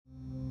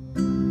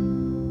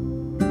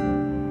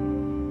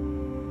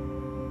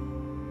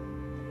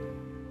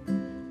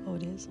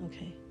this?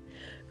 Okay.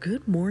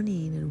 Good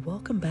morning and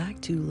welcome back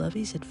to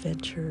Lovey's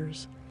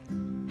Adventures.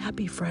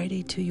 Happy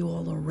Friday to you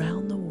all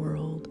around the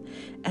world,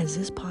 as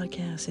this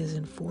podcast is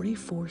in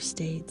 44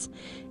 states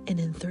and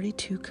in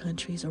 32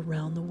 countries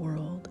around the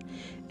world.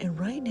 And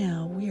right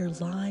now we are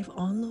live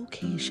on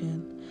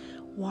location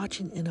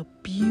watching in a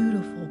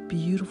beautiful,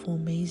 beautiful,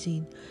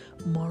 amazing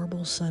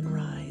marble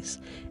sunrise.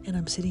 And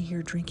I'm sitting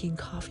here drinking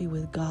coffee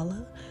with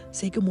Gala.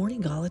 Say good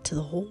morning, Gala, to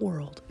the whole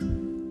world.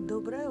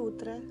 Доброе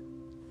утро.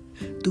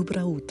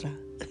 Dubra utra.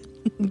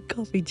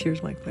 Coffee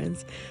cheers, my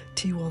friends,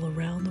 to you all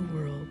around the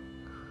world.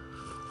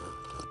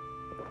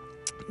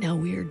 Now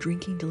we are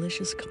drinking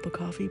delicious cup of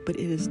coffee, but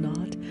it is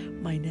not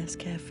my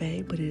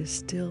Nescafe, but it is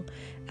still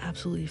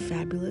absolutely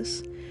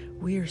fabulous.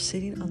 We are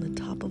sitting on the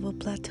top of a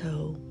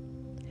plateau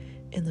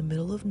in the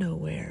middle of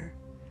nowhere,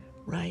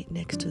 right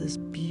next to this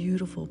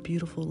beautiful,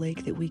 beautiful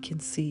lake that we can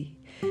see.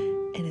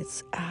 And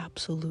it's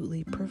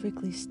absolutely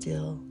perfectly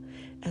still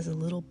as a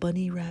little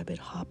bunny rabbit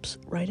hops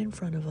right in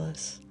front of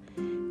us.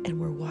 And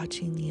we're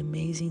watching the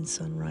amazing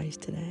sunrise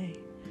today.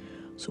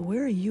 So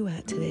where are you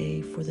at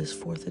today for this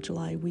 4th of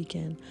July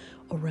weekend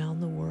around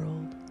the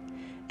world?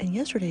 And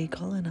yesterday,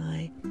 Colin and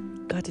I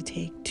got to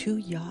take 2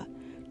 yacht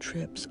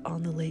trips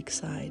on the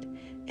lakeside,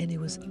 and it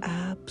was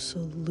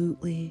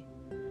absolutely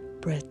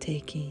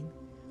breathtaking.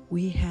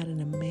 We had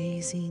an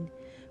amazing,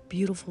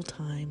 beautiful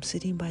time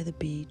sitting by the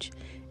beach,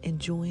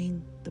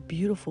 enjoying the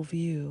beautiful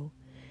view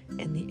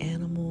and the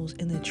animals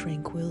and the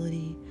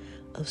tranquility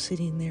of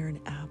sitting there in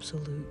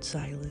absolute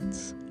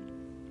silence.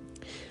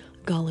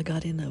 Gala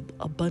got in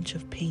a bunch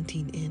of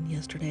painting in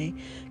yesterday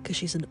because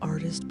she's an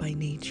artist by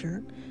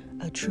nature,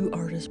 a true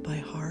artist by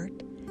heart,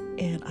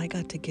 and I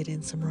got to get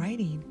in some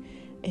writing.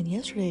 And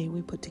yesterday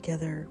we put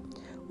together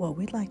what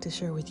we'd like to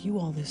share with you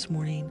all this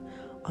morning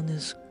on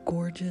this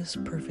gorgeous,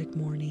 perfect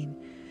morning.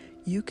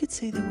 You could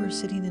say that we're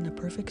sitting in a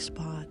perfect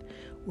spot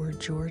where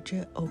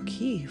Georgia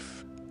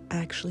O'Keeffe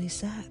actually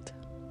sat.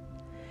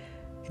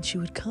 And she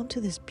would come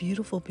to this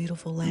beautiful,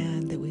 beautiful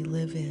land that we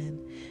live in,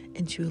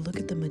 and she would look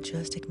at the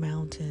majestic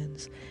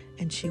mountains,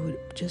 and she would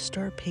just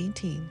start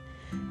painting.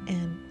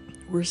 And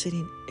we're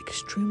sitting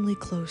extremely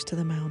close to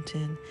the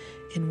mountain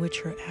in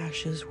which her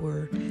ashes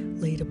were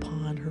laid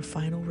upon, her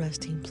final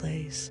resting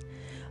place.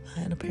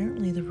 And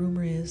apparently the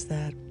rumor is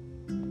that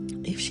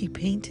if she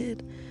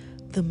painted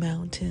the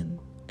mountain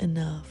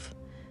enough,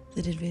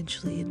 that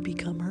eventually it'd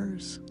become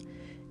hers.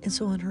 And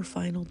so on her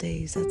final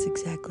days, that's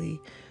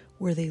exactly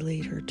where they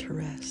laid her to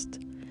rest.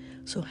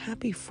 So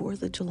happy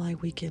 4th of July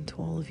weekend to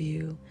all of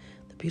you.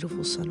 The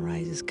beautiful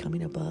sunrise is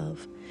coming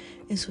above.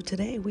 And so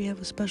today we have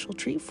a special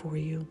treat for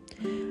you.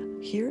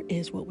 Here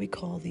is what we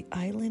call the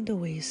Island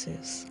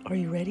Oasis. Are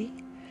you ready?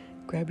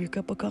 Grab your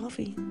cup of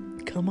coffee.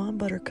 Come on,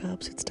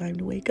 buttercups, it's time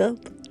to wake up.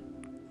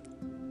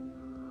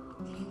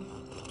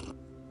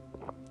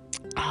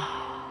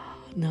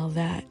 Now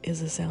that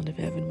is the sound of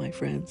heaven, my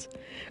friends.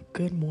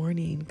 Good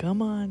morning.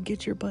 Come on,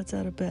 get your butts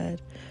out of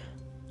bed.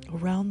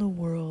 Around the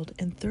world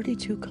in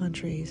 32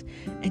 countries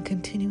and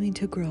continuing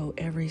to grow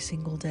every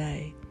single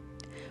day.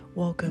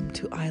 Welcome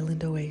to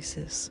Island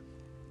Oasis.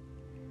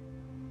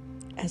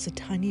 As a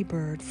tiny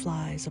bird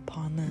flies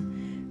upon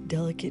the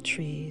delicate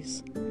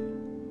trees,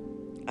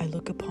 I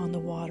look upon the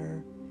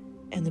water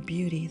and the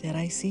beauty that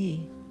I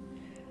see.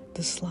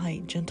 The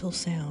slight, gentle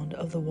sound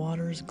of the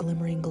water's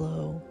glimmering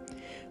glow.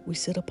 We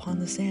sit upon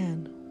the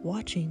sand,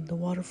 watching the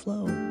water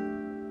flow.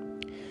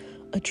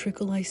 A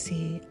trickle I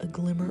see, a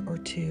glimmer or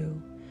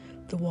two.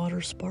 The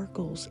water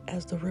sparkles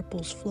as the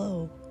ripples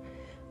flow.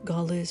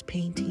 Gala is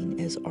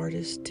painting as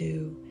artists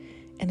do,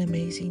 an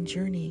amazing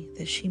journey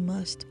that she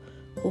must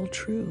hold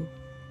true.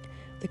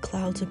 The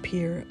clouds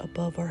appear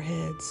above our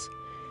heads.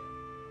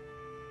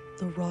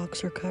 The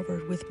rocks are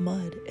covered with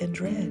mud and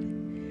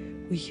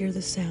dread. We hear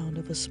the sound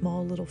of a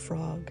small little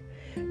frog,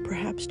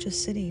 perhaps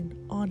just sitting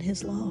on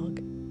his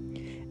log.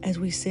 As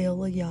we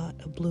sail a yacht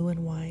of blue and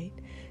white,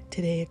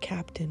 today a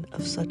captain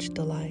of such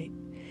delight.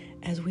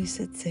 As we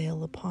set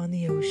sail upon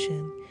the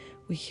ocean,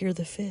 we hear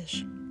the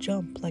fish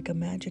jump like a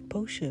magic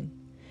potion,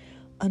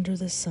 under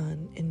the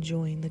sun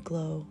enjoying the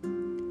glow.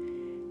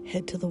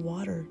 Head to the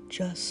water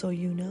just so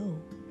you know,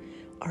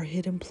 our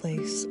hidden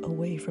place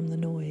away from the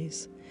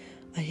noise.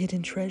 A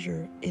hidden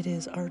treasure, it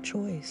is our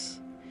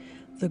choice.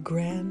 The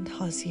grand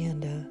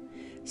hacienda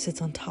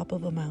sits on top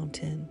of a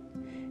mountain,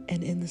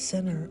 and in the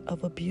center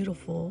of a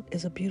beautiful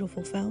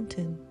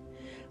fountain.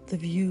 The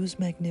view's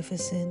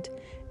magnificent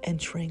and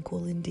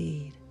tranquil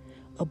indeed.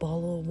 A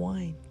bottle of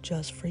wine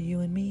just for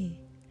you and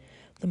me.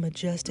 The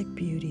majestic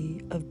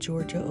beauty of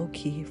Georgia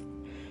O'Keeffe.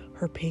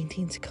 Her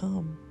paintings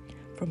come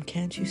from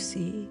can't you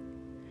see?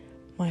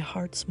 My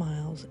heart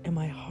smiles and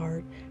my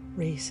heart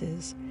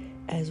races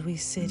as we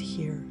sit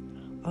here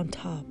on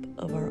top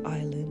of our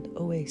island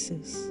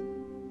oasis.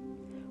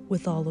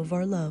 With all of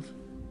our love.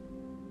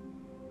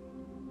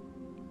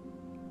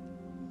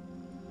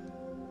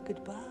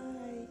 Goodbye.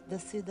 До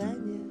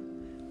свидания.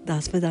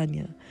 До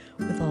свидания.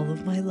 With all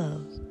of my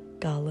love.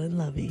 Gala and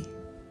Lovey.